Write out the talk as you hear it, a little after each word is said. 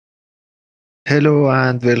Hello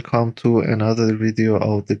and welcome to another video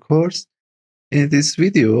of the course. In this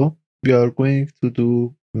video, we are going to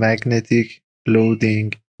do magnetic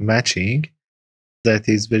loading matching. That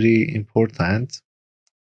is very important.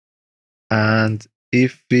 And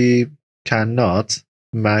if we cannot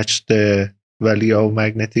match the value of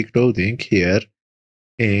magnetic loading here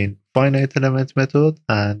in finite element method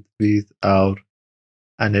and with our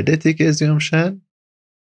analytic assumption,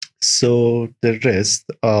 so the rest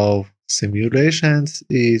of simulations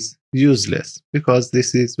is useless because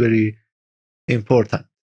this is very important.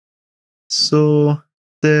 So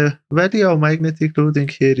the value of magnetic loading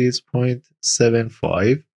here is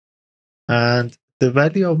 0.75 and the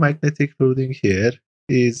value of magnetic loading here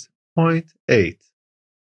is 0.8.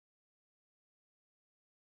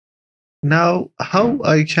 Now how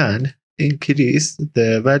I can increase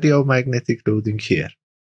the value of magnetic loading here?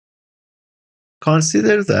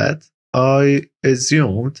 Consider that I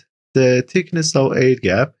assumed the thickness of air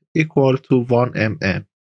gap equal to 1 mm.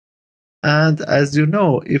 And as you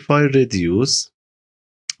know, if I reduce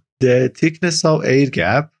the thickness of air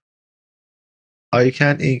gap, I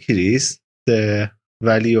can increase the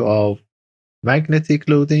value of magnetic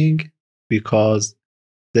loading because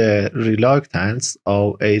the reluctance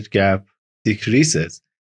of air gap decreases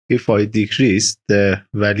if I decrease the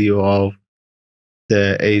value of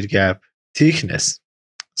the air gap thickness.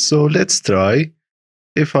 So let's try.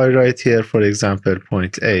 If I write here, for example,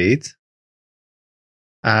 0.8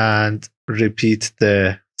 and repeat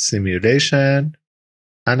the simulation,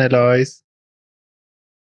 analyze,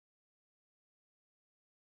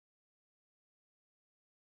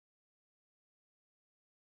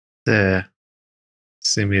 the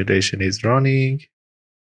simulation is running,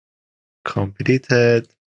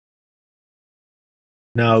 completed.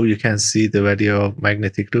 Now you can see the value of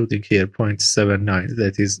magnetic loading here, 0.79,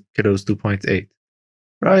 that is close to 0.8.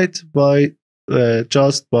 Right, by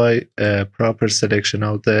just by a proper selection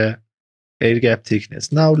of the air gap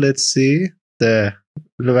thickness. Now let's see, the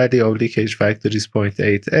value of leakage factor is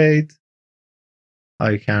 0.88.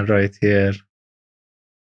 I can write here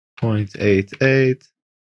 0.88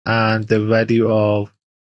 and the value of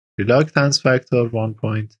reluctance factor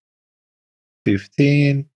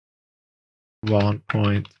 1.15.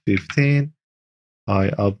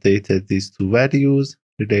 I updated these two values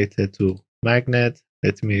related to magnet.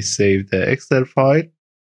 Let me save the Excel file.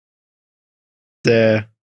 The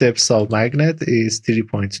depth of magnet is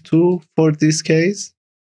 3.2 for this case.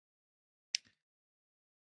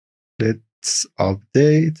 Let's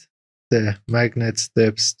update the magnet's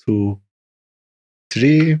depth to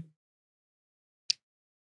 3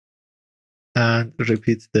 and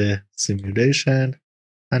repeat the simulation,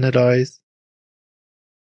 analyze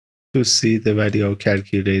to see the value of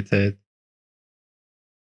calculated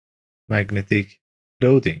magnetic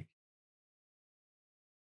loading.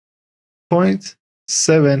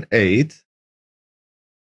 0.78,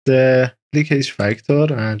 the leakage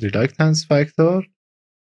factor and reluctance factor.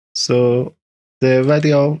 So the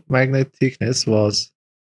value of magnet thickness was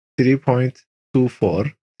 3.24,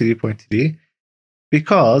 3.3,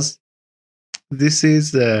 because this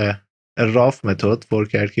is a rough method for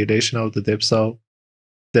calculation of the depth of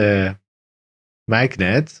the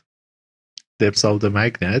magnet,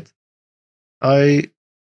 I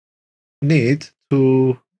need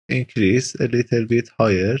to increase a little bit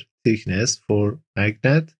higher thickness for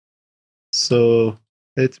magnet. So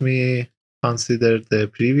let me consider the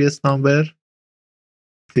previous number,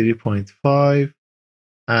 3.5,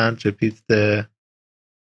 and repeat the,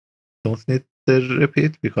 don't need the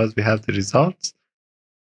repeat because we have the results.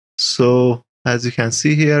 So as you can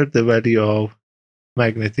see here, the value of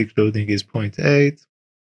magnetic loading is 0.8,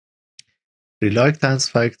 reluctance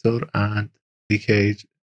factor and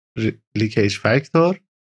leakage factor,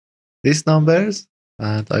 these numbers,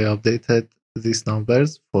 and I updated these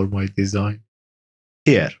numbers for my design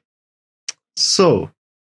here. So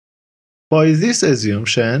by these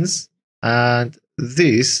assumptions and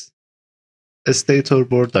this stator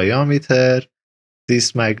bore diameter,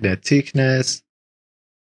 this magnet thickness,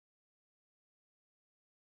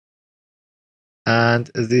 and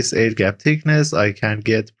this air gap thickness, I can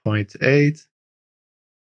get 0.8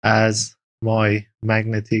 as my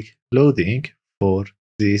magnetic loading for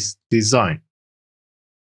this design.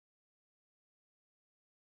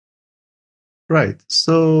 Right,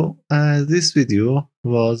 so this video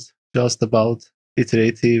was just about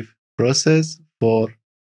iterative process for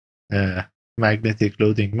magnetic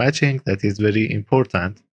loading matching. That is very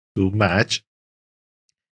important to match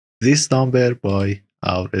this number by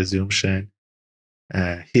our assumption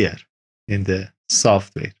here in the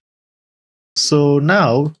software. So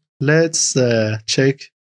now let's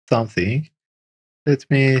check something. Let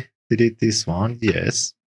me delete this one.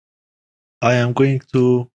 Yes. I am going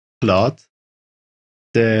to plot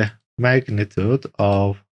the magnitude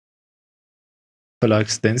of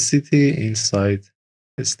flux density inside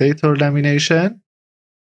the stator lamination.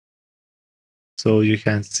 So you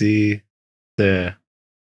can see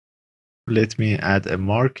let me add a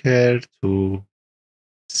marker to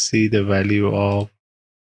see the value of,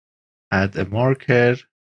 add a marker to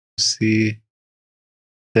see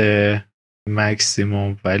the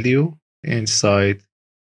maximum value inside,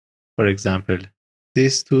 for example,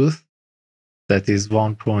 this tooth, that is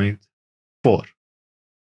 1.4.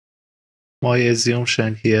 My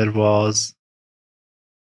assumption here was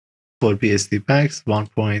for BSD max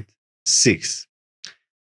 1.6.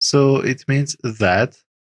 So it means that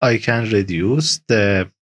I can reduce the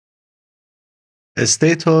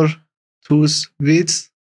stator tooth width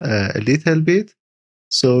a little bit.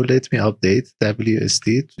 So let me update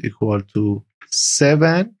WSD to equal to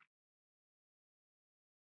 7,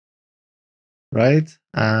 right?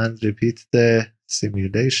 And repeat the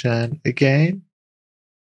simulation again.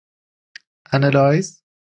 Analyze,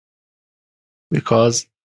 because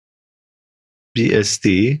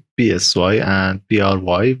BSD, BSY, and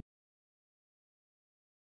BRY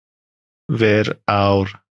were our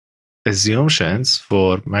assumptions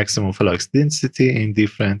for maximum flux density in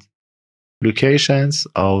different locations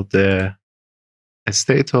of the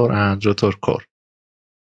stator and rotor core.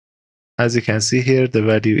 As you can see here, the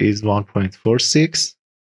value is 1.46,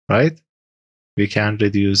 right? We can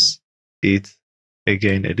reduce it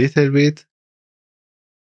again a little bit.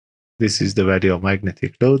 This is the value of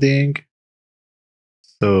magnetic loading.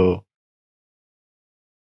 So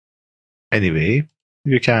anyway,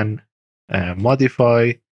 you can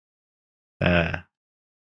modify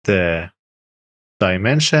the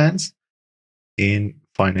dimensions in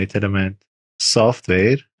finite element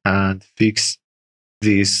software and fix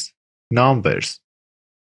these numbers.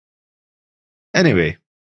 Anyway,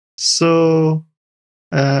 so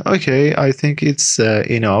okay, I think it's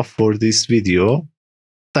enough for this video.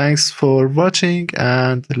 Thanks for watching,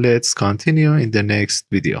 and let's continue in the next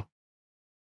video.